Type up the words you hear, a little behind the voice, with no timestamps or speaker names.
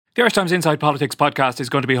The Irish Times Inside Politics podcast is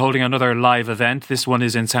going to be holding another live event. This one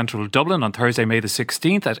is in central Dublin on Thursday, May the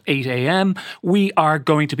 16th at 8 a.m. We are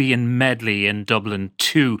going to be in Medley in Dublin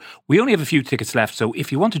too. We only have a few tickets left, so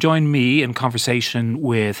if you want to join me in conversation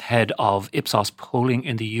with head of Ipsos polling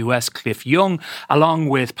in the US, Cliff Young, along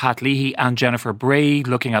with Pat Leahy and Jennifer Bray,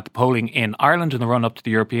 looking at the polling in Ireland in the run-up to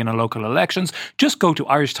the European and local elections, just go to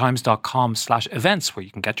irishtimes.com/events where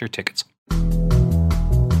you can get your tickets.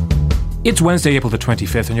 It's Wednesday, April the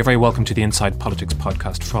 25th, and you're very welcome to the Inside Politics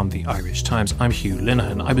podcast from the Irish Times. I'm Hugh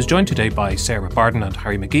Linehan. I was joined today by Sarah Barden and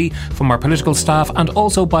Harry McGee from our political staff, and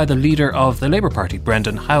also by the leader of the Labour Party,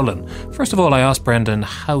 Brendan Howlin. First of all, I asked Brendan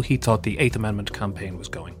how he thought the Eighth Amendment campaign was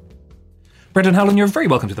going. Brendan Howlin, you're very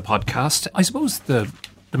welcome to the podcast. I suppose the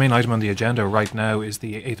main item on the agenda right now is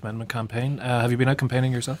the Eighth Amendment campaign. Have you been out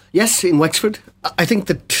campaigning yourself? Yes, in Wexford. I think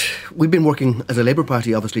that we've been working as a Labour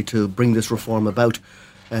Party, obviously, to bring this reform about.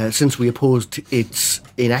 Since we opposed its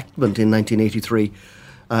enactment in 1983.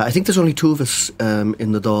 I think there's only two of us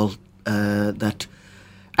in the Dáil that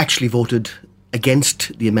actually voted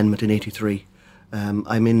against the amendment in 83.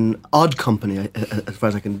 I'm in odd company, as far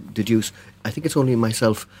as I can deduce. I think it's only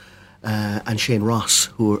myself and Shane Ross,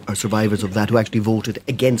 who are survivors of that, who actually voted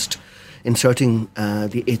against inserting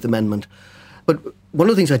the Eighth Amendment. But one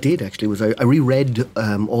of the things I did actually was I reread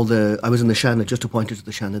I was in the Seanad, just appointed to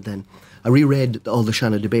the Seanad then. I reread all the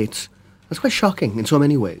Seanad debates. It's quite shocking in so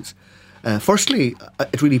many ways. Firstly,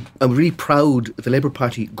 I'm really proud that the Labour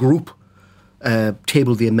Party group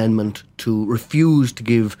tabled the amendment to refuse to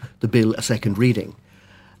give the bill a second reading.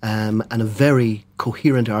 And a very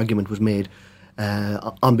coherent argument was made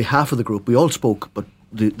on behalf of the group. We all spoke, but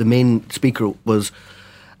the main speaker was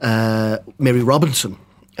Mary Robinson,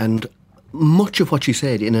 and much of what she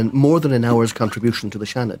said in more than an hour's contribution to the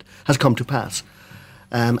Seanad has come to pass.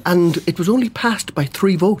 And it was only passed by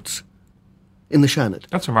 3 votes in the Seanad.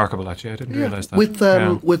 That's remarkable, actually. I didn't realise that. With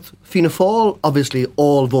Fianna Fáil, obviously,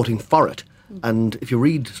 all voting for it. And if you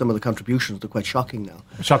read some of the contributions, they're quite shocking now.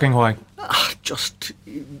 Shocking why? Just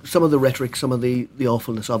some of the rhetoric, some of the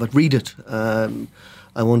awfulness of it. Read it. I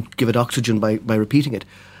won't give it oxygen by repeating it.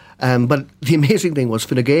 But the amazing thing was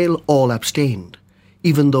Fine Gael all abstained,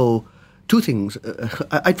 even though two things.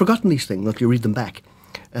 I'd forgotten these things, if you read them back.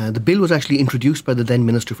 The bill was actually introduced by the then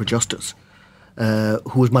Minister for Justice,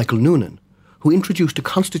 who was Michael Noonan, who introduced a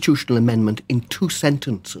constitutional amendment in 2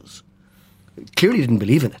 sentences. Clearly didn't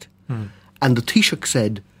believe in it. And the Taoiseach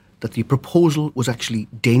said that the proposal was actually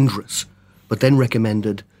dangerous, but then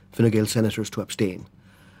recommended Fine Gael senators to abstain.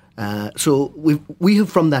 So we have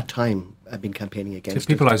from that time been campaigning against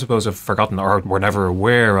people, it. I suppose, have forgotten or were never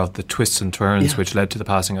aware of the twists and turns which led to the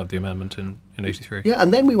passing of the amendment in 83. Yeah,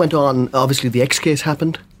 and then we went on. Obviously, the X case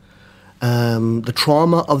happened. The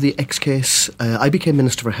trauma of the X case. I became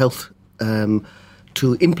Minister for Health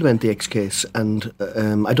to implement the X case, and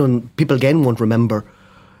people again won't remember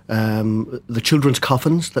the children's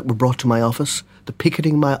coffins that were brought to my office, the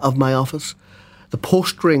picketing of my office, the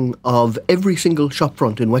postering of every single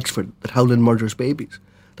shopfront in Wexford that Howlin murders babies.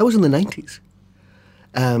 That was in the 90s.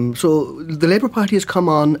 So the Labour Party has come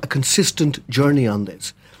on a consistent journey on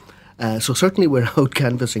this. So certainly we're out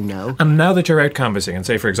canvassing now. And now that you're out canvassing, and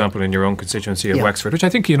say, for example, in your own constituency of Wexford, which I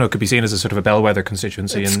think, could be seen as a sort of a bellwether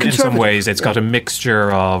constituency in some ways. It's got a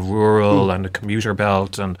mixture of rural and a commuter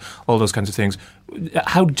belt and all those kinds of things.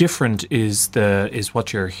 How different is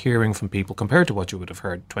what you're hearing from people compared to what you would have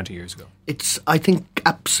heard 20 years ago? It's, I think,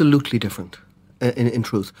 absolutely different, in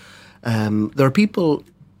truth. There are people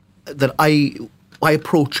that I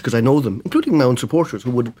approach, because I know them, including my own supporters,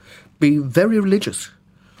 who would be very religious,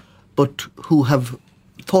 but who have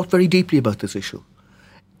thought very deeply about this issue.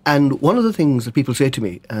 And one of the things that people say to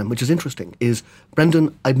me, which is interesting, is,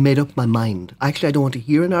 Brendan, I've made up my mind. Actually, I don't want to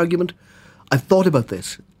hear an argument. I've thought about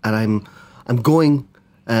this, and I'm going,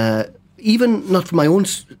 even not for my own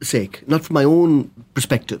sake, not for my own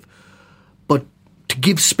perspective, but to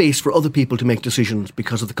give space for other people to make decisions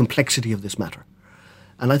because of the complexity of this matter.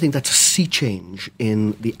 And I think that's a sea change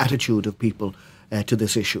in the attitude of people to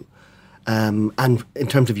this issue. And in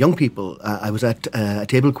terms of young people, I was at a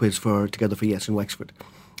table quiz for Together for Yes in Wexford,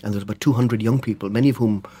 and there's about 200 young people, many of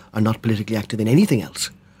whom are not politically active in anything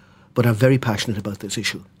else, but are very passionate about this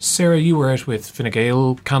issue. Sarah, you were out with Fine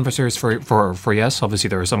Gael canvassers for Yes. Obviously,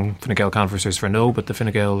 there are some Fine Gael canvassers for No, but the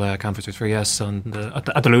Fine Gael canvassers for Yes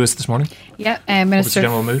at the Lewis this morning. Yeah,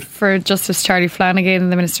 Minister for Justice Charlie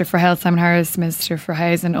Flanagan, the Minister for Health Simon Harris, Minister for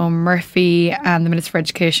Housing Owen Murphy, and the Minister for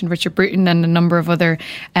Education Richard Bruton, and a number of other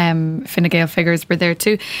Fine Gael figures were there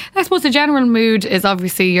too. I suppose the general mood is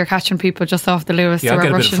obviously you're catching people just off the Lewis. Yeah, I'd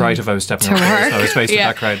get a bit of fright if I was stepping on I was faced with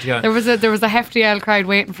that crowd. Yeah, there was a hefty L crowd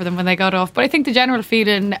waiting for them. when they got off. But I think the general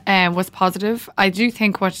feeling was positive. I do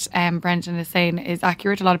think what Brendan is saying is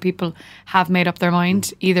accurate. A lot of people have made up their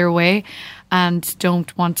mind either way and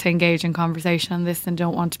don't want to engage in conversation on this and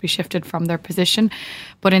don't want to be shifted from their position.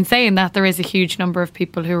 But in saying that, there is a huge number of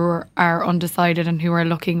people who are undecided and who are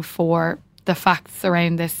looking for the facts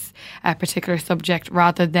around this particular subject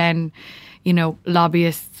rather than, you know,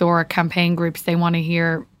 lobbyists or campaign groups. They want to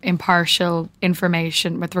hear impartial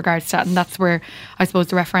information with regards to that, and that's where I suppose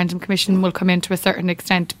the referendum commission will come in to a certain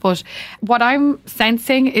extent. But what I'm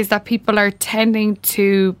sensing is that people are tending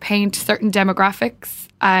to paint certain demographics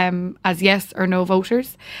as yes or no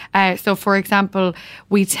voters. So for example,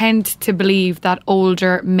 we tend to believe that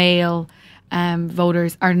older male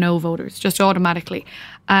voters are no voters just automatically.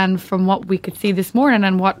 And from what we could see this morning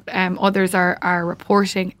and what others are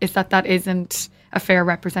reporting is that isn't a fair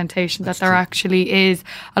representation. That's that there true. Actually is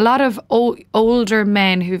a lot of older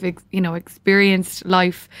men who've experienced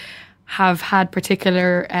life, have had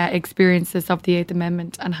particular experiences of the Eighth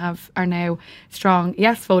Amendment and are now strong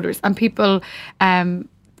yes voters. And people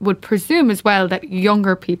would presume as well that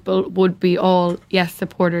younger people would be all yes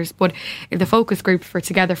supporters. But the focus group for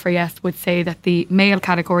Together for Yes would say that the male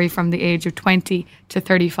category from the age of 20 to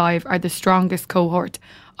 35 are the strongest cohort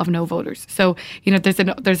of no voters. So, you know,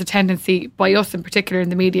 there's a tendency by us in particular in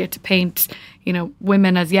the media to paint, you know,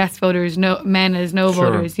 women as yes voters, men as no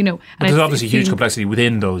voters, you know. And there's obviously huge complexity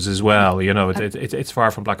within those as well, you know. It's far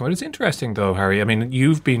from black and white. It's interesting though, Harry. I mean,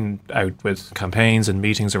 you've been out with campaigns and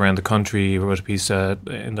meetings around the country. You wrote a piece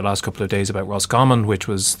in the last couple of days about Roscommon, which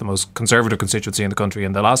was the most conservative constituency in the country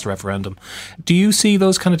in the last referendum. Do you see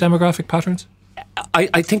those kind of demographic patterns?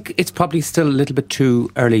 I think it's probably still a little bit too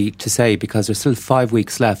early to say because there's still 5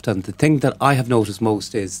 weeks left, and the thing that I have noticed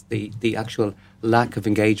most is the actual lack of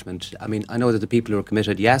engagement. I mean, I know that the people who are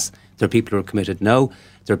committed, yes, there are people who are committed, no.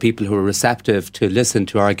 There are people who are receptive to listen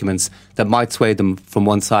to arguments that might sway them from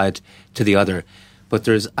one side to the other. But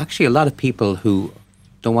there's actually a lot of people who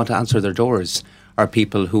don't want to answer their doors, or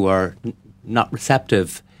people who are not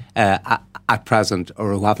receptive at present,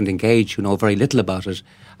 or who haven't engaged, who know very little about it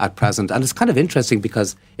at present. And it's kind of interesting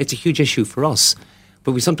because it's a huge issue for us,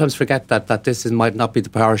 but we sometimes forget that this might not be the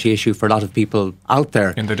priority issue for a lot of people out there,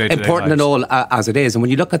 in their day-to-day important lives. And all as it is. And when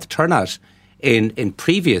you look at the turnout in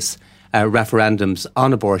previous referendums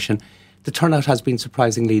on abortion, the turnout has been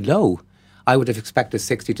surprisingly low. I would have expected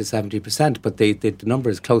 60 to 70%, but the number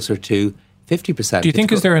is closer to 50%. Do you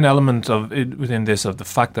think is there an element of within this of the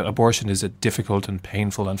fact that abortion is a difficult and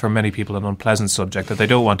painful and for many people an unpleasant subject that they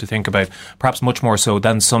don't want to think about, perhaps much more so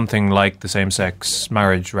than something like the same-sex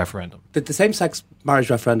marriage referendum? The same-sex marriage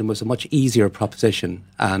referendum was a much easier proposition,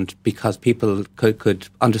 and because people could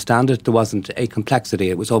understand it, there wasn't a complexity.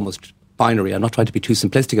 It was almost binary. I'm not trying to be too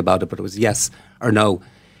simplistic about it, but it was yes or no.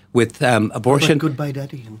 With abortion... But goodbye,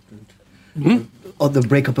 Daddy. Or the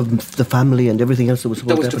breakup of the family and everything else that was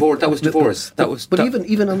supposed to happen. That was divorce.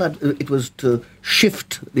 Even on that, it was to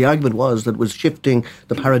shift. The argument was that it was shifting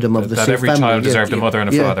the paradigm of the that same every family. child deserved a mother and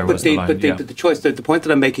a father. But was the line. The choice. The point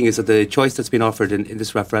that I'm making is that the choice that's been offered in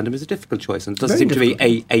this referendum is a difficult choice, and it doesn't seem to be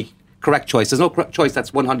a correct choice. There's no choice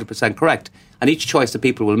that's 100% correct, and each choice that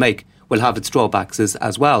people will make will have its drawbacks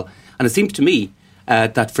as well. And it seems to me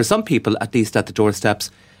that for some people, at least at the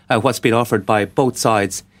doorsteps, what's been offered by both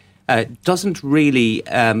sides doesn't really,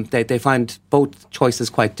 they find both choices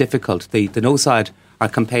quite difficult. The no side are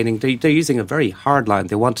campaigning, they're using a very hard line.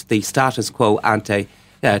 They want the status quo ante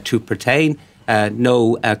to pertain,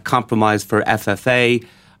 no compromise for FFA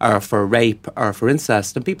or for rape or for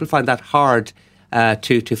incest. And people find that hard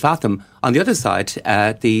to fathom. On the other side,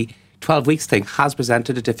 the 12 weeks thing has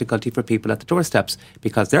presented a difficulty for people at the doorsteps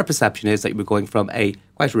because their perception is that we're going from a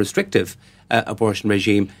quite restrictive abortion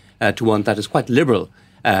regime to one that is quite liberal.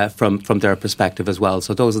 From their perspective as well.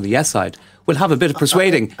 So those on the yes side will have a bit of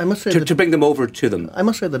persuading I must say to bring them over to them. I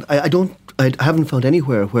must say that I haven't found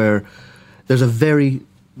anywhere where there's a very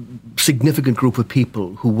significant group of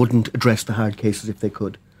people who wouldn't address the hard cases if they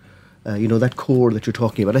could. That core that you're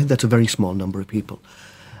talking about, I think that's a very small number of people.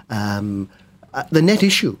 The net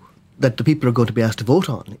issue that the people are going to be asked to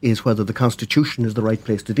vote on is whether the Constitution is the right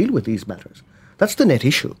place to deal with these matters. That's the net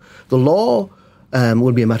issue. The law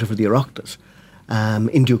will be a matter for the Oireachtas.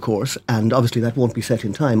 In due course, and obviously that won't be set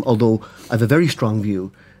in time, although I have a very strong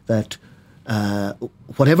view that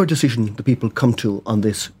whatever decision the people come to on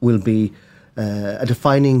this will be a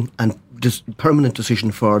defining and permanent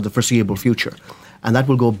decision for the foreseeable future. And that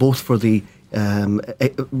will go both for the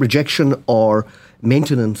rejection or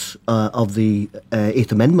maintenance of the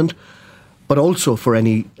Eighth Amendment, but also for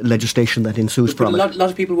any legislation that ensues from it. A lot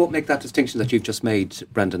of people won't make that distinction that you've just made,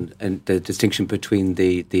 Brendan, and the distinction between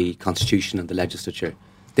the Constitution and the legislature.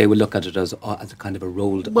 they will look at it as a kind of a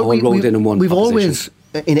rolled in one We've proposition. always,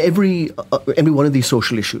 in every one of these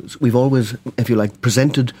social issues, we've always, if you like,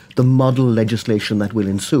 presented the model legislation that will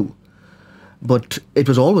ensue. But it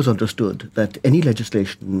was always understood that any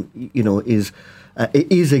legislation,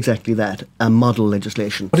 is exactly that, a model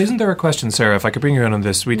legislation. But isn't there a question, Sarah, if I could bring you in on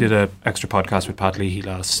this? We did an extra podcast with Pat Leahy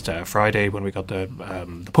last Friday when we got the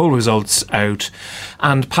poll results out,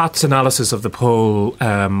 and Pat's analysis of the poll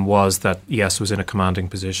was that Yes was in a commanding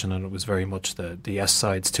position, and it was very much the Yes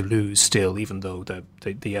sides to lose still, even though the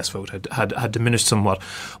Yes vote had diminished somewhat.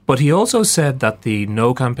 But he also said that the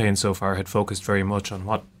No campaign so far had focused very much on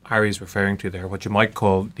what Harry's referring to there, what you might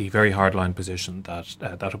call the very hardline position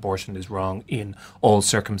that abortion is wrong in all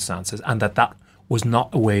circumstances, and that was not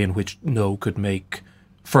a way in which No could make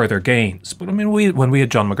further gains. But I mean, when we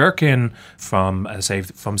had John McGurk in from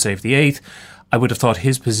Save the Eighth, I would have thought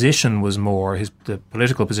his position was more, the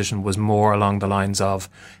political position was more along the lines of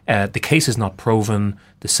the case is not proven,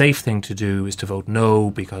 the safe thing to do is to vote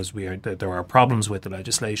no because there are problems with the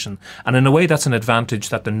legislation. And in a way, that's an advantage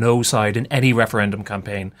that the No side in any referendum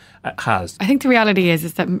campaign has. I think the reality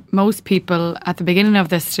is that most people at the beginning of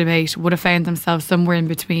this debate would have found themselves somewhere in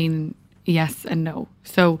between yes and no.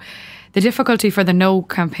 So the difficulty for the No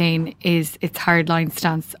campaign is its hardline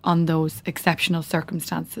stance on those exceptional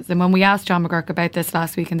circumstances. And when we asked John McGurk about this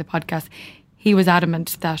last week in the podcast, he was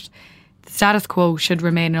adamant that the status quo should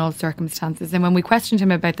remain in all circumstances. And when we questioned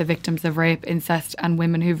him about the victims of rape, incest and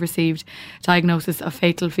women who've received diagnosis of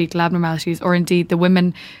fatal fetal abnormalities, or indeed the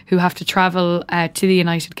women who have to travel to the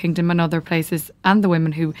United Kingdom and other places, and the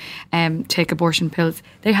women who take abortion pills,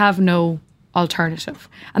 they have no alternative.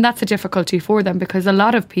 And that's a difficulty for them, because a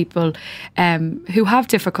lot of people who have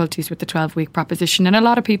difficulties with the 12-week proposition, and a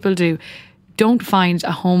lot of people don't find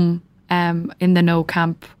a home in the No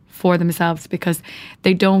camp for themselves, because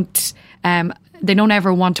they don't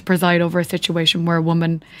ever want to preside over a situation where a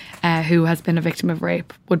woman who has been a victim of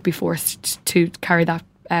rape would be forced to carry that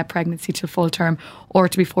pregnancy to full term, or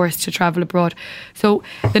to be forced to travel abroad. So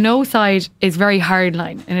the No side is very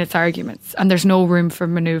hardline in its arguments, and there's no room for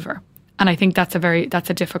manoeuvre. And I think that's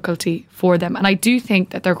a difficulty for them. And I do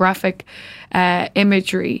think that their graphic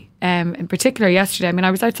imagery, in particular yesterday, I mean,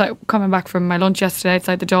 I was outside, coming back from my lunch yesterday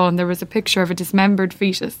outside the Dáil, and there was a picture of a dismembered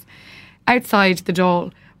fetus outside the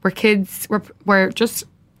Dáil, where kids were just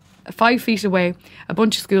 5 feet away. A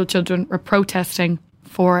bunch of school children were protesting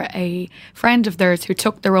for a friend of theirs who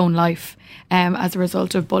took their own life as a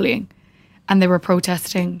result of bullying. And they were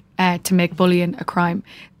protesting to make bullying a crime.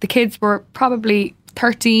 The kids were probably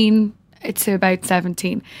 13 to about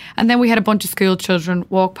 17. And then we had a bunch of school children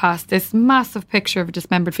walk past this massive picture of a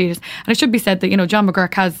dismembered fetus. And it should be said that, John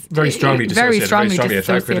McGurk has very strongly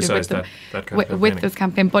dissociated with this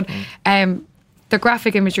campaign. But the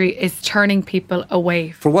graphic imagery is turning people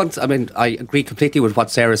away. For once, I mean, I agree completely with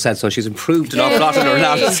what Sarah said, so she's improved an awful lot in her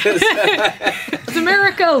analysis. It's a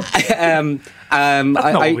miracle. That's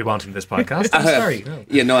not what we want in this podcast. I'm sorry.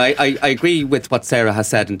 No. I agree with what Sarah has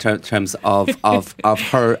said in terms of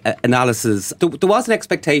her analysis. There was an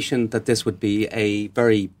expectation that this would be a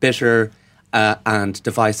very bitter and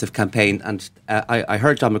divisive campaign, and I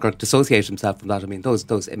heard John McGurk dissociate himself from that. I mean,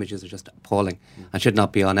 those images are just appalling and should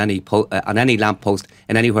not be on any lamppost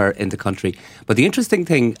in anywhere in the country. But the interesting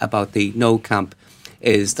thing about the No camp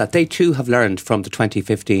is that they too have learned from the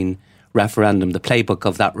 2015 referendum, the playbook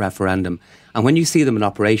of that referendum. And when you see them in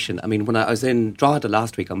operation, I mean, when I was in Drogheda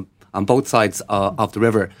last week on both sides of the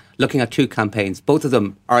river, looking at two campaigns, both of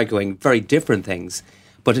them arguing very different things.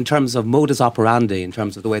 But in terms of modus operandi, in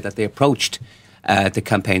terms of the way that they approached the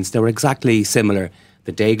campaigns, they were exactly similar.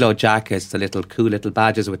 The Dayglow jackets, the cool little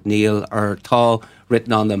badges with Neil or Tá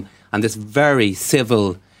written on them, and this very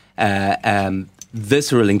civil,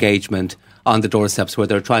 visceral engagement on the doorsteps where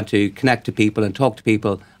they're trying to connect to people and talk to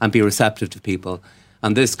people and be receptive to people.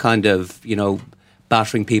 And this kind of,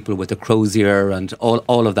 battering people with a crozier and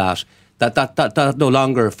all of that no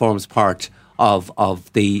longer forms part of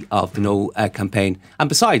the No campaign. And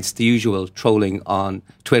besides the usual trolling on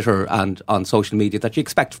Twitter and on social media that you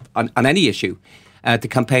expect on any issue, the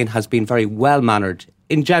campaign has been very well-mannered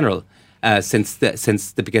in general since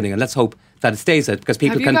the beginning. And let's hope that it stays it, because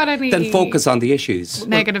people can then focus on the issues.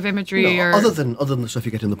 Negative imagery or other than the stuff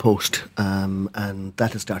you get in the post, and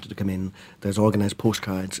that has started to come in. There's organised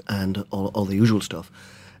postcards and all the usual stuff,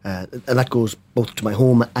 and that goes both to my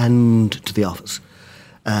home and to the office.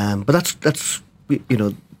 But that's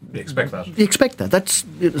You expect that. You expect that. That's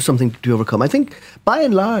something to overcome. I think by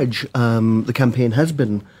and large, the campaign has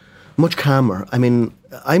been much calmer. I mean,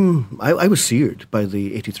 I was seared by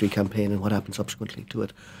the 83 campaign and what happened subsequently to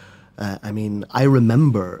it. I mean, I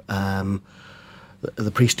remember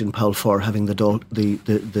the priest in Paulfor having the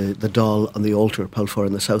doll on the altar, Paulfor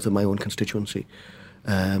in the south of my own constituency,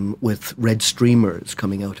 with red streamers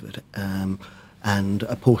coming out of it, and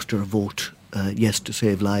a poster of vote, yes to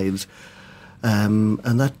save lives. And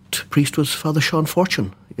that priest was Father Sean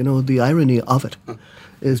Fortune. The irony of it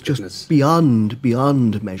is just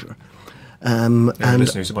beyond measure. And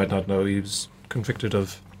listeners who might not know, he was convicted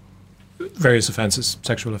of various offences,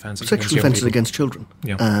 sexual offences against children,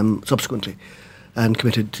 subsequently, and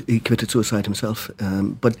he committed suicide himself.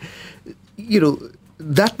 But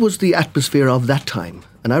that was the atmosphere of that time.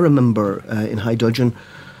 And I remember in High Dudgeon,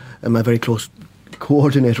 my very close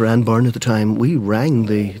coordinator, Anne Byrne at the time, we rang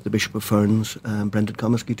the Bishop of Ferns, Brendan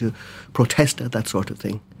Comiskey, to protest at that sort of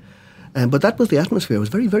thing. But that was the atmosphere. It was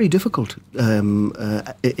very, very difficult. In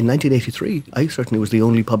 1983, I certainly was the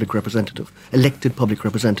only elected public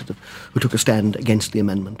representative, who took a stand against the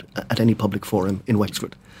amendment at any public forum in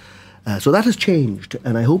Wexford. So that has changed,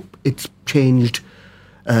 and I hope it's changed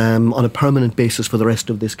on a permanent basis for the rest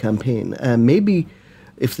of this campaign. Maybe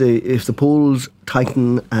if the polls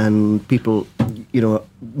tighten and people,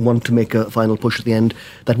 want to make a final push at the end,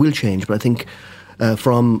 that will change. But I think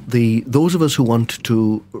from those of us who want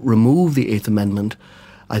to remove the Eighth Amendment,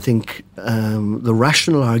 I think the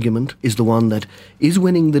rational argument is the one that is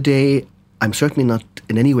winning the day. I'm certainly not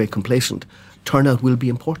in any way complacent. Turnout will be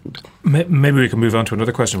important. Maybe we can move on to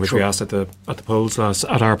another question, which we asked at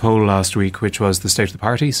our poll last week, which was the state of the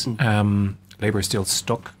parties. Labour is still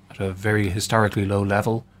stuck at a very historically low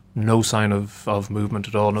level. No sign of movement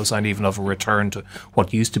at all. No sign even of a return to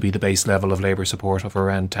what used to be the base level of Labour support of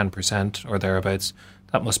around 10% or thereabouts.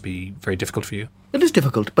 That must be very difficult for you. It is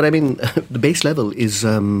difficult, but I mean, the base level is,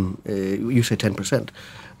 you say 10%.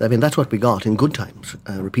 I mean, that's what we got in good times,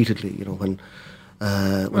 repeatedly, when...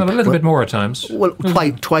 a little bit more at times. Well,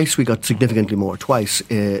 twice we got significantly more. Twice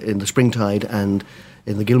in the Springtide and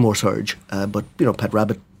in the Gilmore surge. But Pat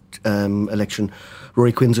Rabbitt election,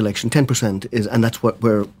 Rory Quinn's election, 10% is, and that's what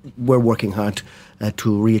we're working hard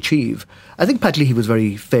to re-achieve. I think Pat Leahy was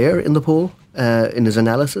very fair in the poll in his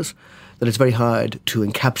analysis, that it's very hard to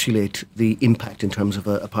encapsulate the impact in terms of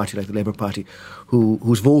a party like the Labour Party,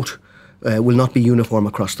 whose vote will not be uniform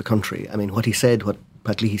across the country. I mean, what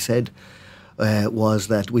Pat Leahy said. Was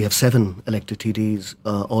that we have 7 elected TDs,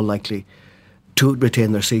 all likely to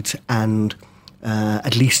retain their seats, and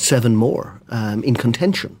at least 7 more in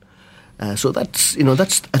contention. So I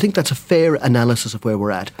think that's a fair analysis of where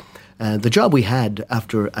we're at. The job we had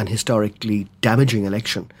after an historically damaging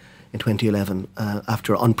election in 2011,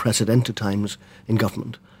 after unprecedented times in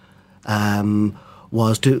government,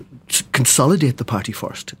 was to consolidate the party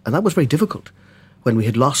first, and that was very difficult. When we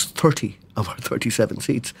had lost 30 of our 37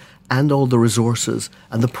 seats, and all the resources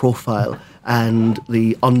and the profile and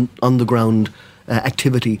the on-the-ground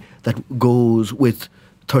activity that goes with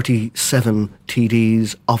 37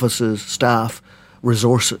 TDs, offices, staff,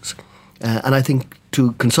 resources. And I think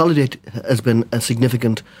to consolidate has been a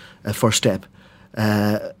significant first step.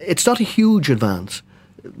 It's not a huge advance.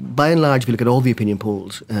 By and large, if you look at all the opinion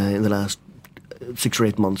polls in the last 6 or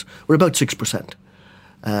 8 months, we're about 6%.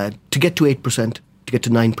 To get to 8%, to get to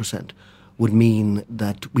 9% would mean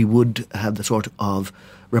that we would have the sort of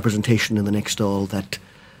representation in the next Dáil that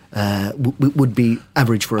would be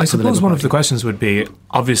average for. I suppose one of the questions would be,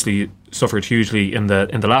 obviously you suffered hugely in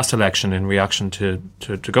the last election in reaction to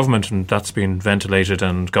government, and that's been ventilated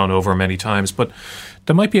and gone over many times. But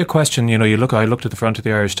there might be a question. I looked at the front of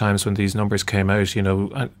the Irish Times when these numbers came out.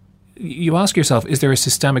 You ask yourself, is there a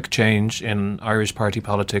systemic change in Irish party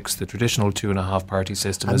politics? The traditional 2.5 party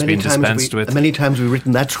system has been dispensed with. Many times we've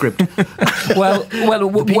written that script. well,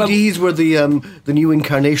 the PDs were the new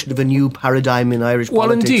incarnation of a new paradigm in Irish politics.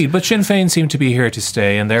 Well, indeed, but Sinn Féin seem to be here to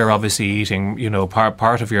stay, and they're obviously eating,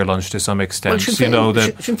 part of your lunch to some extent. Well,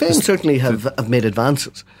 Sinn Féin certainly have made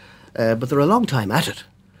advances, but they're a long time at it.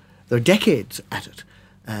 They're decades at it,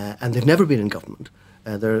 and they've never been in government.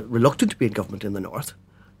 They're reluctant to be in government in the north.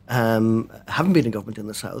 Haven't been in government in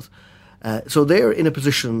the south. So they're in a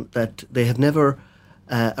position that they have never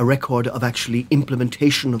a record of actually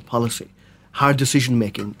implementation of policy, hard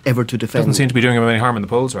decision-making, ever to defend. Doesn't seem to be doing them any harm in the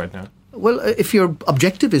polls right now. Well, if your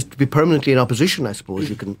objective is to be permanently in opposition, I suppose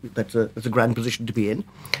that's a grand position to be in.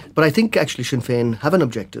 But I think actually Sinn Féin have an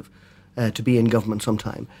objective to be in government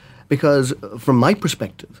sometime. Because from my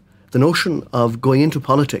perspective, the notion of going into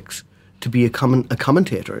politics to be a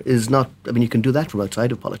commentator is not... I mean, you can do that from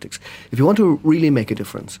outside of politics. If you want to really make a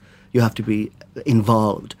difference, you have to be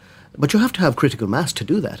involved. But you have to have critical mass to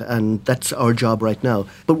do that, and that's our job right now.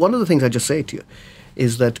 But one of the things I just say to you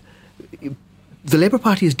is that the Labour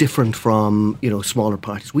Party is different from, smaller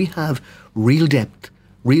parties. We have real depth,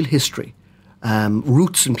 real history,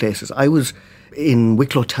 routes in places. I was in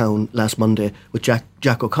Wicklow Town last Monday with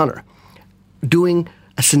Jack O'Connor doing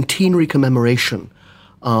a centenary commemoration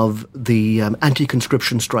of the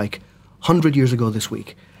anti-conscription strike 100 years ago this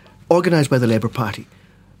week, organised by the Labour Party.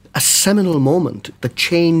 A seminal moment that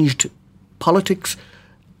changed politics,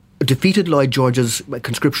 defeated Lloyd George's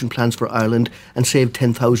conscription plans for Ireland and saved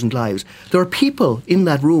 10,000 lives. There are people in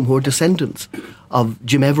that room who are descendants of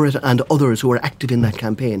Jim Everett and others who are active in that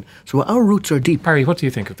campaign. So our roots are deep. Barry, what do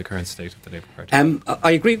you think of the current state of the Labour Party?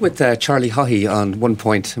 I agree with Charlie Haughey on one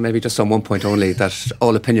point, maybe just on one point only, that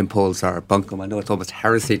all opinion polls are bunkum. I know it's almost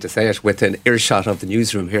heresy to say it within earshot of the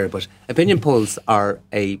newsroom here, but opinion polls are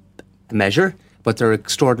a measure, but they're an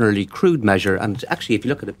extraordinarily crude measure. And actually, if you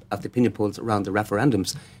look at the opinion polls around the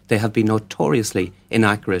referendums, they have been notoriously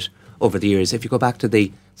inaccurate over the years. If you go back to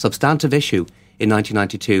the substantive issue in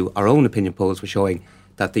 1992, our own opinion polls were showing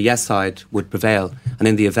that the yes side would prevail. And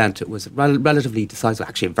in the event, it was relatively decisive,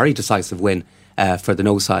 actually a very decisive win for the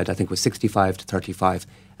no side. I think it was 65 to 35.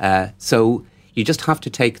 So you just have to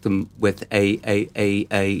take them with a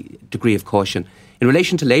degree of caution. In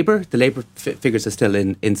relation to Labour, the Labour figures are still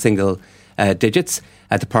in single digits.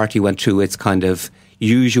 The party went through its kind of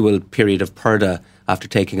usual period of purdah after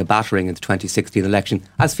taking a battering in the 2016 election,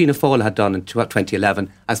 as Fianna Fáil had done in 2011,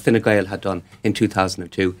 as Fine Gael had done in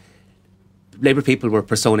 2002. Labour people were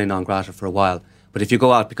persona non grata for a while. But if you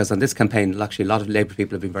go out, because on this campaign, actually a lot of Labour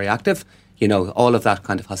people have been very active, all of that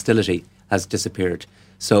kind of hostility has disappeared.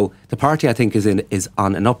 So the party, I think, is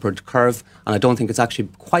on an upward curve, and I don't think it's actually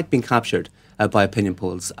quite been captured by opinion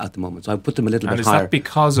polls at the moment. So I put them a little bit higher. And is that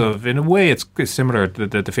because of, in a way, it's similar,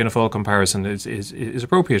 the Fianna Fáil comparison is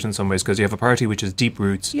appropriate in some ways, because you have a party which has deep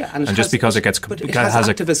roots, and just because it has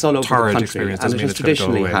activists all over the country, and it has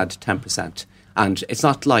traditionally had 10%. And it's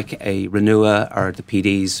not like a Renua or the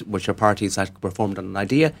PDs, which are parties that were formed on an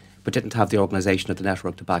idea, but didn't have the organisation of the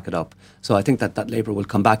network to back it up. So I think that Labour will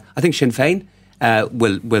come back. I think Sinn Féin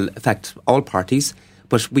will affect all parties,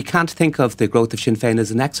 but we can't think of the growth of Sinn Féin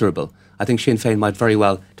as inexorable. I think Sinn Féin might very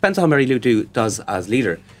well, depends on how Mary Lou does as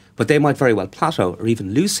leader, but they might very well plateau or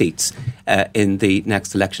even lose seats in the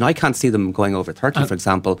next election. I can't see them going over 30, for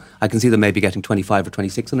example. I can see them maybe getting 25 or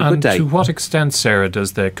 26 on a good day. And to what extent, Sarah,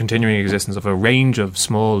 does the continuing existence of a range of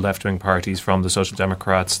small left-wing parties, from the Social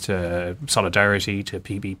Democrats to Solidarity to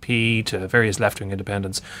PBP to various left-wing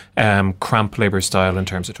independents, cramp Labour's style in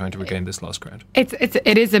terms of trying to regain this lost ground? It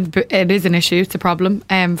is an issue. It's a problem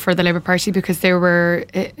for the Labour Party, because there were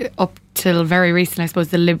up till very recent, I suppose,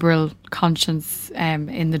 the liberal conscience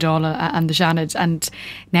in the Dáil and the Seanad, and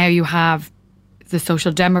now you have the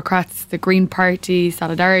Social Democrats, the Green Party,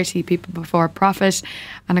 Solidarity, People Before Profit,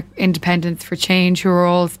 and Independents for Change, who are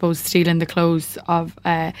all supposed to steal in the clothes of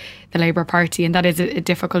the Labour Party, and that is a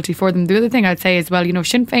difficulty for them. The other thing I'd say as well,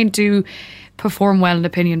 Sinn Féin do perform well in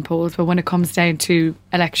opinion polls, but when it comes down to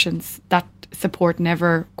elections, that support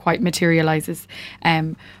never quite materialises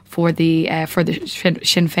for the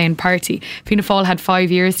Sinn Féin party. Fianna Fáil had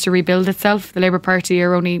 5 years to rebuild itself. The Labour Party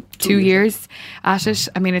are only 2 years at it.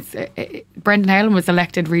 I mean, Brendan Howlin was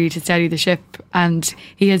elected really to steady the ship, and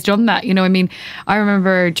he has done that. I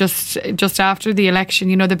remember just after the election,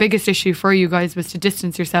 the biggest issue for you guys was to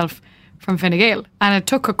distance yourself from Fine Gael, and it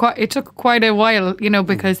took quite a while,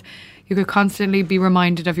 because you could constantly be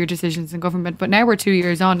reminded of your decisions in government. But now we're 2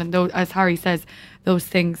 years on, and as Harry says, those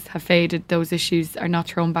things have faded. Those issues are not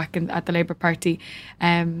thrown back at the Labour Party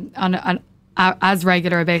on as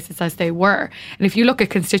regular a basis as they were. And if you look at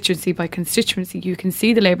constituency by constituency, you can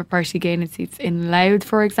see the Labour Party gaining seats in Louth,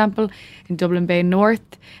 for example, in Dublin Bay North,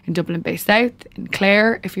 in Dublin Bay South, in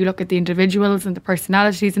Clare. If you look at the individuals and the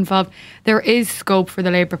personalities involved, there is scope for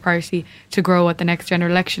the Labour Party to grow at the next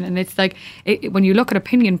general election. And it's like, when you look at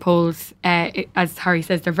opinion polls, as Harry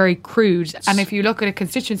says, they're very crude. And if you look at a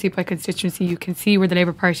constituency by constituency, you can see where the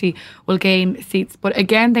Labour Party will gain seats. But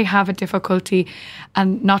again, they have a difficulty,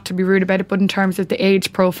 and not to be rude about it, but in terms of the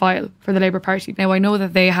age profile for the Labour Party. Now, I know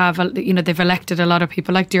that they have, they've elected a lot of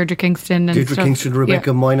people like Deirdre Kingston.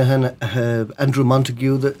 Rebecca Moynihan, Andrew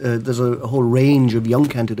Montague. There's a whole range of young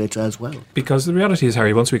candidates as well. Because the reality is,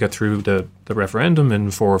 Harry, once we get through the referendum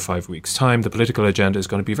in 4 or 5 weeks' time, the political agenda is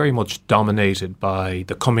going to be very much dominated by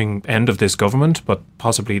the coming end of this government, but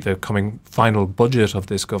possibly the coming final budget of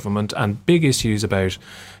this government, and big issues about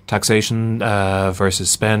taxation versus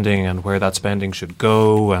spending, and where that spending should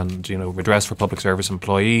go, and redress for public service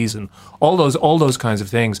employees, and all those kinds of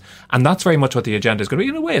things. And that's very much what the agenda is going to be,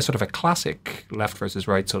 in a way, a sort of a classic left versus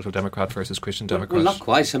right, Social Democrat versus Christian Democrat. Well, not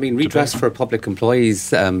quite. I mean, redress for public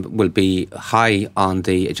employees will be high on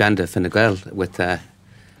the agenda, Fine Gael, with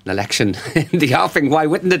election in the offing. Why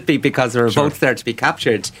wouldn't it be? Because there are votes there to be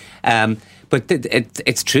captured. But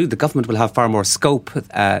it's true, the government will have far more scope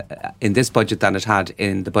in this budget than it had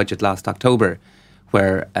in the budget last October,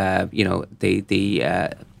 where, and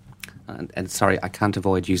sorry, I can't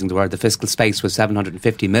avoid using the word, the fiscal space was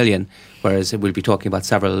 750 million, whereas we'll be talking about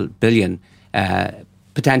several billion,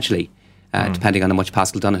 potentially, depending on how much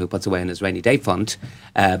Paschal Donoghue puts away in his rainy day fund.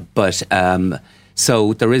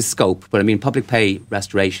 So there is scope. But I mean, public pay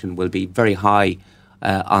restoration will be very high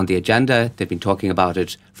on the agenda. They've been talking about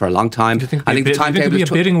it for a long time. Do you think there'll be a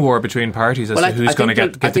bidding war between parties as to who's going to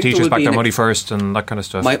get the teachers back their money first and that kind of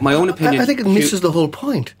stuff? My own opinion... I think it misses the whole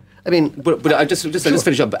point. I mean... But I'll just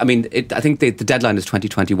finish up. I mean, I think the deadline is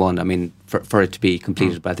 2021, I mean, for it to be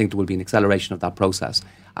completed. But I think there will be an acceleration of that process.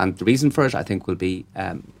 And the reason for it, I think, will be...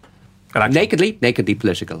 nakedly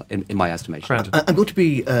political, in my estimation. I'm going to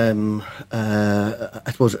be, I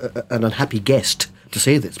suppose, an unhappy guest to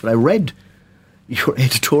say this, but I read your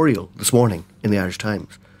editorial this morning in the Irish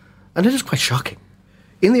Times, and it is quite shocking.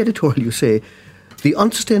 In the editorial you say, the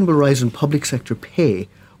unsustainable rise in public sector pay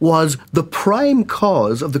was the prime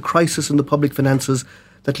cause of the crisis in the public finances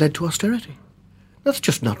that led to austerity. That's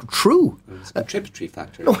just not true. It's a contributory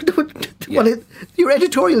factor. Your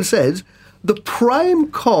editorial says... the prime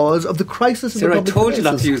cause of the crisis in the public finances. I told you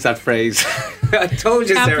not to use that phrase. I told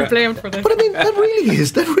you, Sarah. Can't be blamed for this. But I mean, that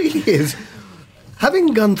really is.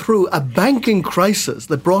 Having gone through a banking crisis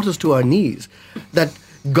that brought us to our knees, that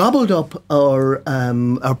gobbled up our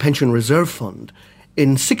pension reserve fund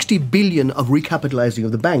in 60 billion of recapitalising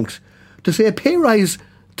of the banks, to say a pay rise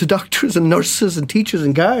to doctors and nurses and teachers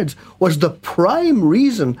and guards was the prime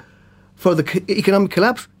reason for the economic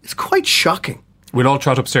collapse, is quite shocking. We'll all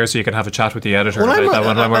trot upstairs so you can have a chat with the editor about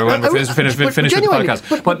that one when we're finished with the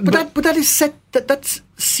podcast. But that is set. That's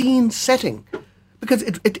scene setting, because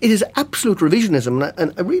it is absolute revisionism,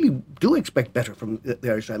 and I really do expect better from the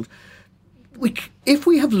Irish Times. If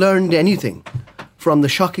we have learned anything from the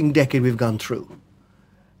shocking decade we've gone through,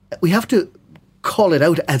 we have to call it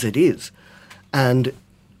out as it is. And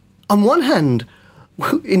on one hand,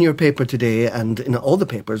 in your paper today and in all the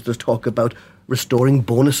papers, there's talk about restoring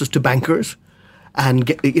bonuses to bankers. And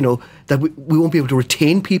that we won't be able to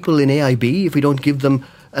retain people in AIB if we don't give them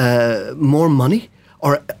more money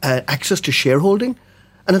or access to shareholding.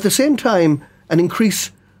 And at the same time, an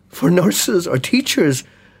increase for nurses or teachers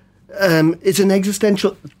is an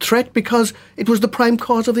existential threat because it was the prime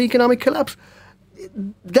cause of the economic collapse.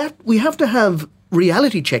 That we have to have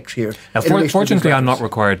reality checks here. Fortunately, I'm not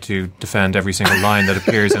required to defend every single line that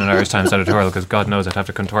appears in an Irish Times editorial, because God knows I'd have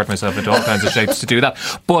to contort myself into all kinds of shapes to do that.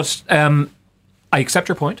 But I accept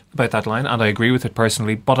your point about that line, and I agree with it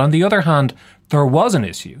personally. But on the other hand, there was an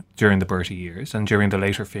issue during the Bertie years and during the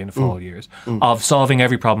later Fianna Fáil years of solving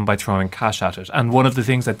every problem by throwing cash at it. And one of the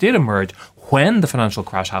things that did emerge when the financial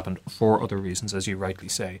crash happened, for other reasons, as you rightly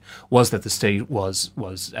say, was that the state was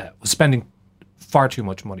spending far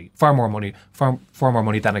more money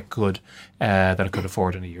than it could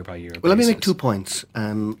afford in a year-by-year basis. Well, let me make 2 points.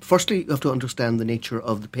 Firstly, you have to understand the nature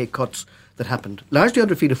of the pay cuts that happened, largely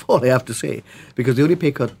under Fianna Fáil, I have to say, because the only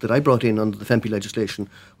pay cut that I brought in under the FEMPI legislation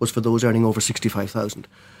was for those earning over 65,000.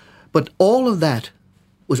 But all of that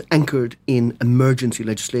was anchored in emergency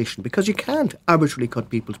legislation, because you can't arbitrarily cut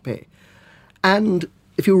people's pay. And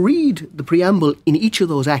if you read the preamble in each of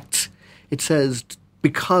those acts, it says,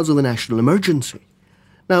 because of the national emergency.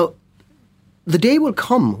 Now, the day will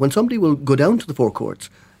come when somebody will go down to the Four Courts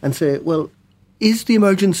and say, well, is the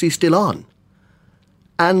emergency still on?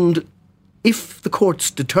 And if the courts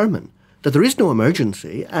determine that there is no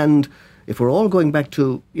emergency, and if we're all going back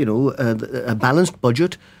to, a balanced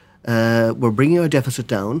budget, we're bringing our deficit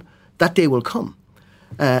down, that day will come.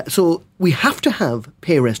 So we have to have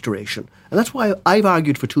pay restoration. And that's why I've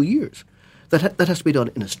argued for 2 years that has to be done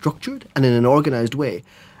in a structured and in an organised way.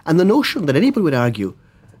 And the notion that anybody would argue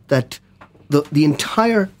that the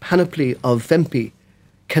entire panoply of FEMPI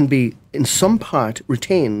can be in some part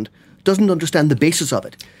retained doesn't understand the basis of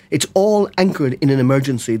it. It's all anchored in an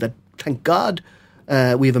emergency that, thank God,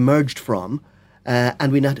 we have emerged from,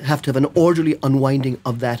 and we have to have an orderly unwinding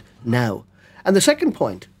of that now. And the second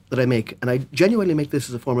point that I make, and I genuinely make this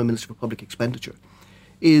as a former Minister for Public Expenditure,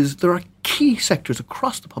 is there are key sectors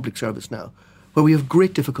across the public service now where we have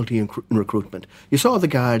great difficulty in recruitment. You saw the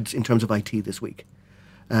guards in terms of IT this week.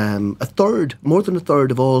 More than a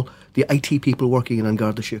third of all the IT people working in An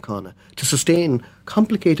Garda Síochána to sustain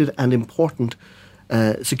complicated and important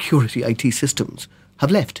security IT systems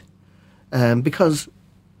have left because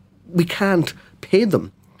we can't pay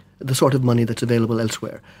them the sort of money that's available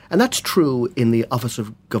elsewhere. And that's true in the Office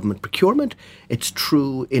of Government Procurement. It's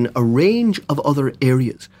true in a range of other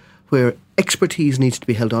areas where expertise needs to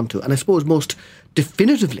be held on to. And I suppose most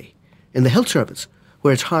definitively in the health service,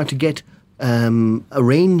 where it's hard to get a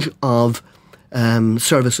range of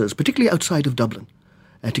services, particularly outside of Dublin,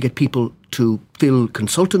 to get people to fill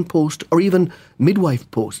consultant posts or even midwife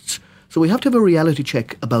posts. So we have to have a reality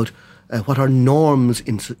check about what are norms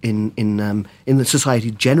in the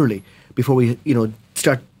society generally before we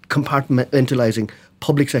start compartmentalising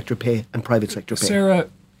public sector pay and private sector pay. Sarah,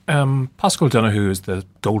 Paschal Donoghue is the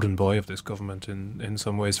golden boy of this government in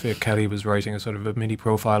some ways. Fiach Kelly was writing a sort of a mini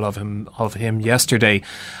profile of him yesterday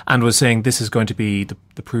and was saying this is going to be the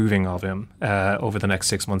proving of him over the next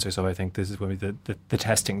 6 months or so. I think this is going to be the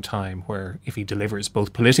testing time where if he delivers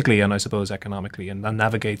both politically and I suppose economically and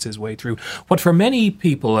navigates his way through what for many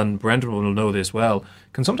people, and Brendan will know this well,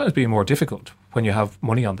 can sometimes be more difficult when you have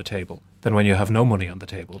money on the table than when you have no money on the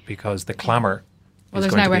table, because the clamour. Well,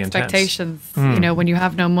 there's no expectations. When you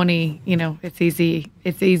have no money, it's easy.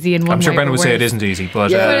 It's easy in one way. I'm sure Brendan would say it isn't easy,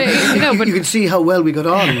 but you can see how well we got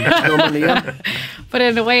on. No money. Yeah. But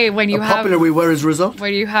in a way, when you how popular we were as a result.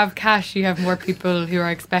 When you have cash, you have more people who are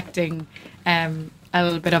expecting a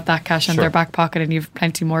little bit of that cash in their back pocket, and you have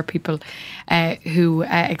plenty more people who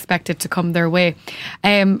expect it to come their way.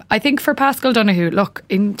 I think for Paschal Donoghue, look,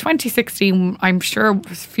 in 2016, I'm sure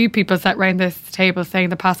a few people sat around this table saying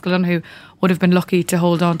that Paschal Donoghue would have been lucky to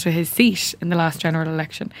hold on to his seat in the last general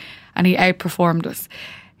election, and he outperformed us.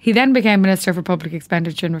 He then became Minister for Public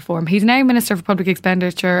Expenditure and Reform. He's now Minister for Public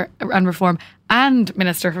Expenditure and Reform and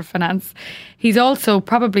Minister for Finance. He's also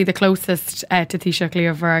probably the closest to Taoiseach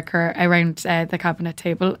Leo Varadkar around the cabinet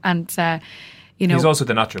table. And, he's also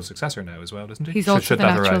the natural successor now as well, isn't he? He's also the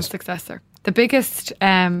natural successor. The biggest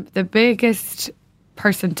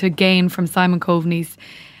person to gain from Simon Coveney's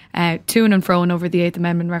to and fro over the 8th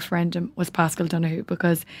Amendment referendum was Paschal Donoghue,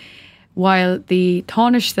 because while the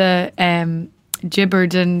Taoiseach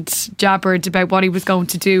gibbered and jabbered about what he was going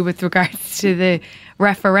to do with regards to the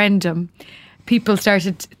referendum, people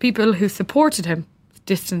who supported him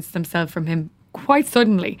distanced themselves from him quite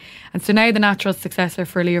suddenly. And so now the natural successor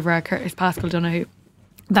for Leo Varadkar is Paschal Donoghue.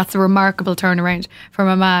 That's a remarkable turnaround from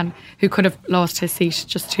a man who could have lost his seat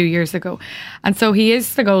just 2 years ago. And so he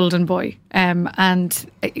is the golden boy. And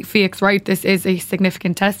Fiach's right, this is a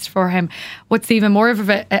significant test for him. What's even more of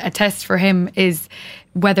a test for him is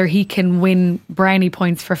whether he can win brownie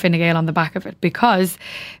points for Fine Gael on the back of it, because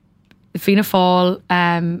Fianna Fáil,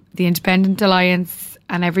 the Independent Alliance,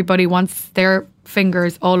 and everybody wants their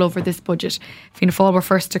fingers all over this budget. Fianna Fáil were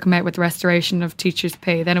first to come out with the restoration of teachers'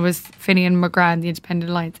 pay. Then it was Finian McGrath, the Independent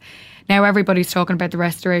Alliance. Now everybody's talking about the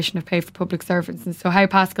restoration of pay for public servants. And so how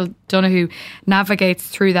Paschal Donoghue navigates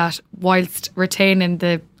through that whilst retaining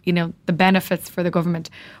the benefits for the government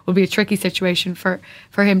will be a tricky situation for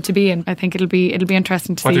him to be in. I think it'll be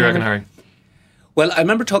interesting to see. What do you reckon, Harry? Well, I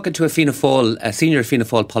remember talking to a senior Fianna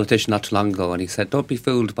Fáil politician not too long ago, and he said, don't be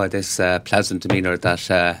fooled by this pleasant demeanour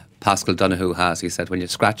that Paschal Donoghue has. He said, when you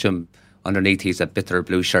scratch him underneath, he's a bitter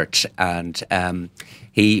blue shirt. And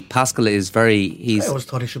Paschal is very... I always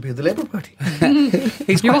thought he should be in the Labour Party.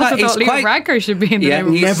 You also thought Leo Varadkar should be in the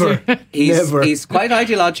Labour Party. Never. He's quite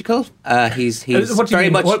ideological. He's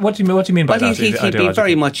very much... What do you mean by that? He'd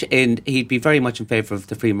be very much in favour of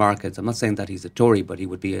the free markets. I'm not saying that he's a Tory, but he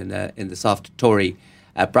would be in the soft Tory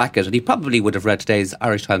bracket, and he probably would have read today's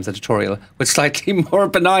Irish Times editorial with slightly more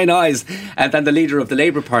benign eyes than the leader of the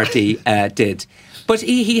Labour Party did. But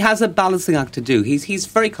he has a balancing act to do. He's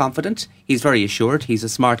very confident. He's very assured. He's a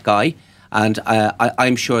smart guy, and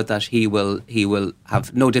I'm sure that he will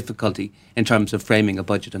have no difficulty in terms of framing a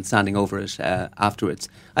budget and standing over it afterwards.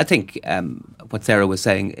 I think what Sarah was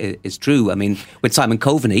saying is true. I mean, with Simon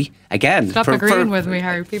Coveney, again... Stop agreeing with me,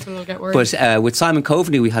 Harry. People will get worried. But with Simon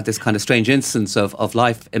Coveney, we had this kind of strange instance of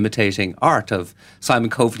life imitating art, of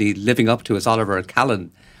Simon Coveney living up to his Oliver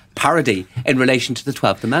Callan parody in relation to the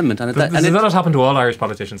 12th Amendment. And that has happened to all Irish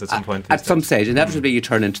politicians at some point. At some stage, inevitably you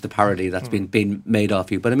turn into the parody that's been made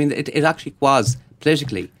of you. But I mean, it actually was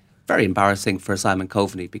politically very embarrassing for Simon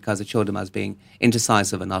Coveney, because it showed him as being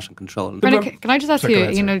indecisive and not in control. Brendan, can I just ask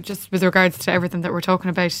you, just with regards to everything that we're talking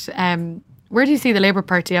about, where do you see the Labour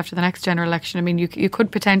Party after the next general election? I mean, you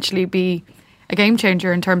could potentially be a game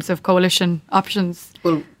changer in terms of coalition options.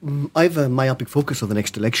 Well, I have a myopic focus on the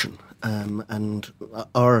next election, and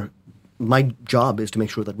my job is to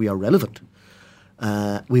make sure that we are relevant.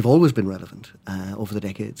 We've always been relevant over the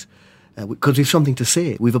decades because we've something to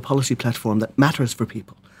say. We've a policy platform that matters for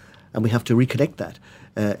people. and we have to reconnect that.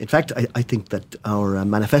 In fact, I think that our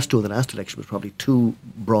manifesto in the last election was probably too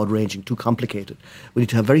broad-ranging, too complicated. We need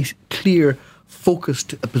to have very clear,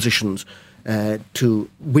 focused positions to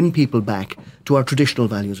win people back to our traditional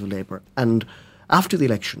values of Labour. And after the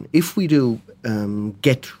election, if we do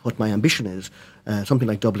get what my ambition is, something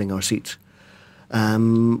like doubling our seats,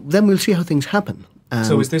 then we'll see how things happen.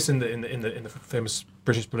 So is this in the famous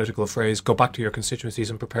British political phrase, go back to your constituencies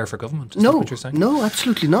and prepare for government? Is that what you're saying? No,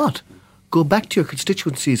 absolutely not. Go back to your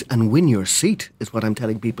constituencies and win your seat is what I'm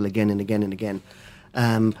telling people again and again and again.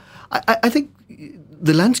 I think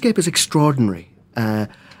the landscape is extraordinary,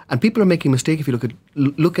 and people are making a mistake if you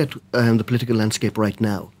look at the political landscape right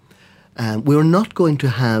now. We're not going to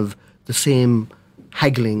have the same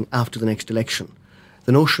haggling after the next election.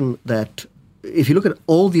 The notion that if you look at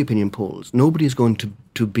all the opinion polls, nobody is going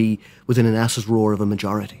to be within an ass's roar of a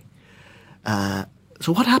majority.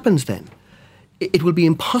 So what happens then? It will be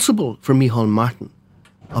impossible for Micheál Martin,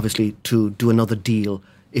 obviously, to do another deal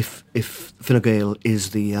if Fine Gael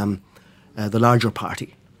is the larger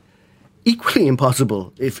party. Equally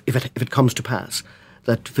impossible if it comes to pass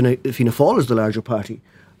that Fianna Fáil is the larger party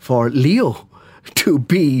for Leo to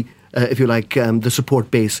be, if you like, the support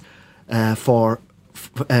base for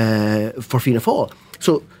Fianna Fáil.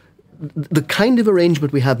 So the kind of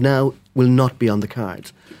arrangement we have now will not be on the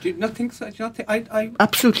cards. Do you not think so? Do you not think,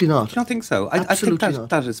 Absolutely not. Do you not think so? I think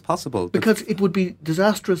that is possible. Because it would be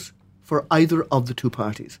disastrous for either of the two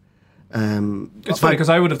parties. It's funny because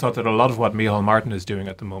I would have thought that a lot of what Micheál Martin is doing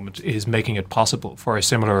at the moment is making it possible for a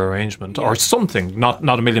similar arrangement or something, not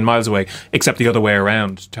a million miles away, except the other way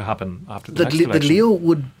around, to happen after the next election. That Leo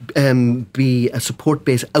would be a support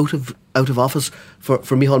base out of office for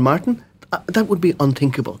Micheál Martin, that would be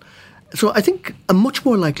unthinkable. So I think a much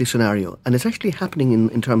more likely scenario, and it's actually happening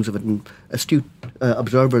in terms of it, and astute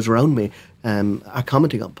observers around me are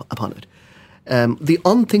commenting upon it. The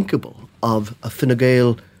unthinkable of a Fine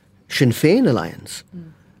Gael Sinn Féin alliance,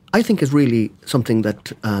 I think, is really something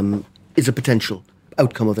that is a potential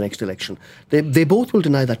outcome of the next election. They both will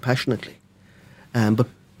deny that passionately, but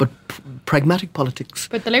pragmatic politics.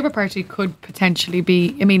 But the Labour Party could potentially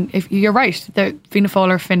be, I mean, if you're right, the Fianna Fáil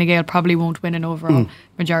or Fine Gael probably won't win an overall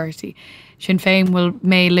majority. Sinn Féin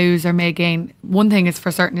may lose or may gain. One thing is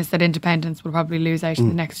for certain is that independents will probably lose out in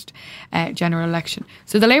the next general election.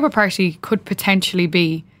 So the Labour Party could potentially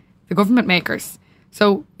be the government makers.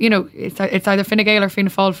 So, it's either Fine Gael or Fianna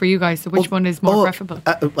Fáil for you guys. So which one is more preferable?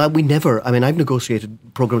 We never. I mean, I've negotiated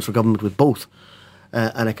programmes for government with both.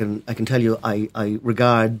 And I can tell you, I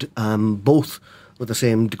regard both with the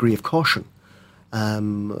same degree of caution.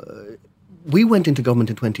 We went into government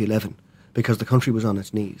in 2011 because the country was on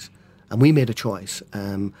its knees. And we made a choice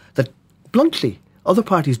that, bluntly, other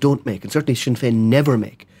parties don't make, and certainly Sinn Féin never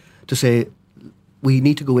make, to say, we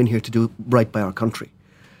need to go in here to do right by our country.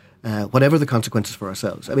 Whatever the consequences for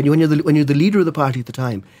ourselves. I mean, when you're the leader of the party at the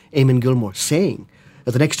time, Eamon Gilmore, saying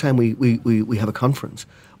that the next time we have a conference,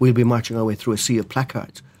 we'll be marching our way through a sea of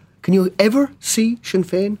placards. Can you ever see Sinn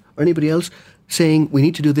Féin or anybody else saying we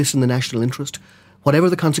need to do this in the national interest, whatever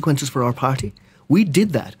the consequences for our party? We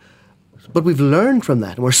did that, but we've learned from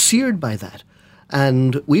that, and we're seared by that.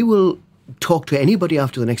 And we will talk to anybody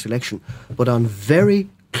after the next election, but on very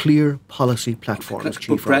clear policy platforms.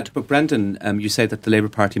 But Brendan, you say that the Labour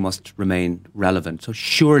Party must remain relevant. So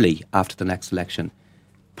surely after the next election,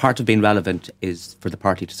 part of being relevant is for the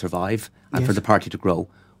party to survive and for the party to grow.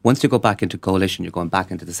 Once you go back into coalition, you're going back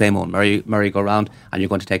into the same old merry-go-round, and you're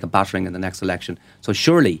going to take a battering in the next election. So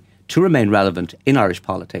surely, to remain relevant in Irish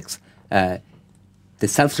politics, the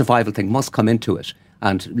self-survival thing must come into it,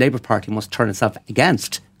 and Labour Party must turn itself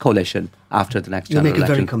against coalition after the next general election. You make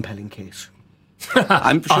a very compelling case.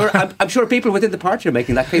 I'm sure people within the party are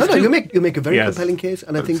making that case too. You make a very compelling case,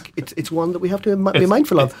 and I think it's one that we have to be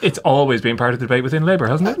mindful of. It's always been part of the debate within Labour,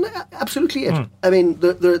 hasn't it? Absolutely it. I mean,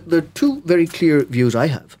 there are two very clear views I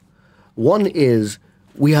have. One is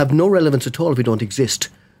we have no relevance at all if we don't exist.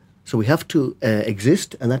 So we have to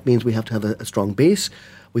exist, and that means we have to have a strong base,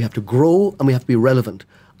 we have to grow, and we have to be relevant.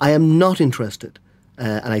 I am not interested,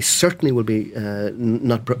 and I certainly will be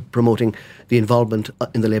not promoting the involvement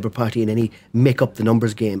in the Labour Party in any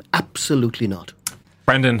make-up-the-numbers game. Absolutely not.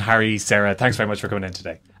 Brendan, Harry, Sarah, thanks very much for coming in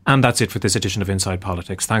today. And that's it for this edition of Inside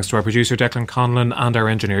Politics. Thanks to our producer Declan Conlon and our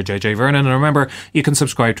engineer JJ Vernon. And remember, you can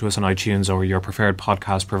subscribe to us on iTunes or your preferred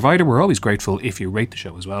podcast provider. We're always grateful if you rate the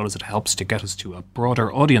show as well, as it helps to get us to a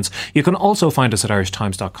broader audience. You can also find us at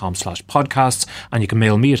irishtimes.com/podcasts, and you can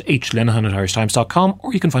mail me at hlinehan@irishtimes.com,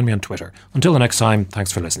 or you can find me on Twitter. Until the next time,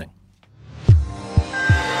 thanks for listening.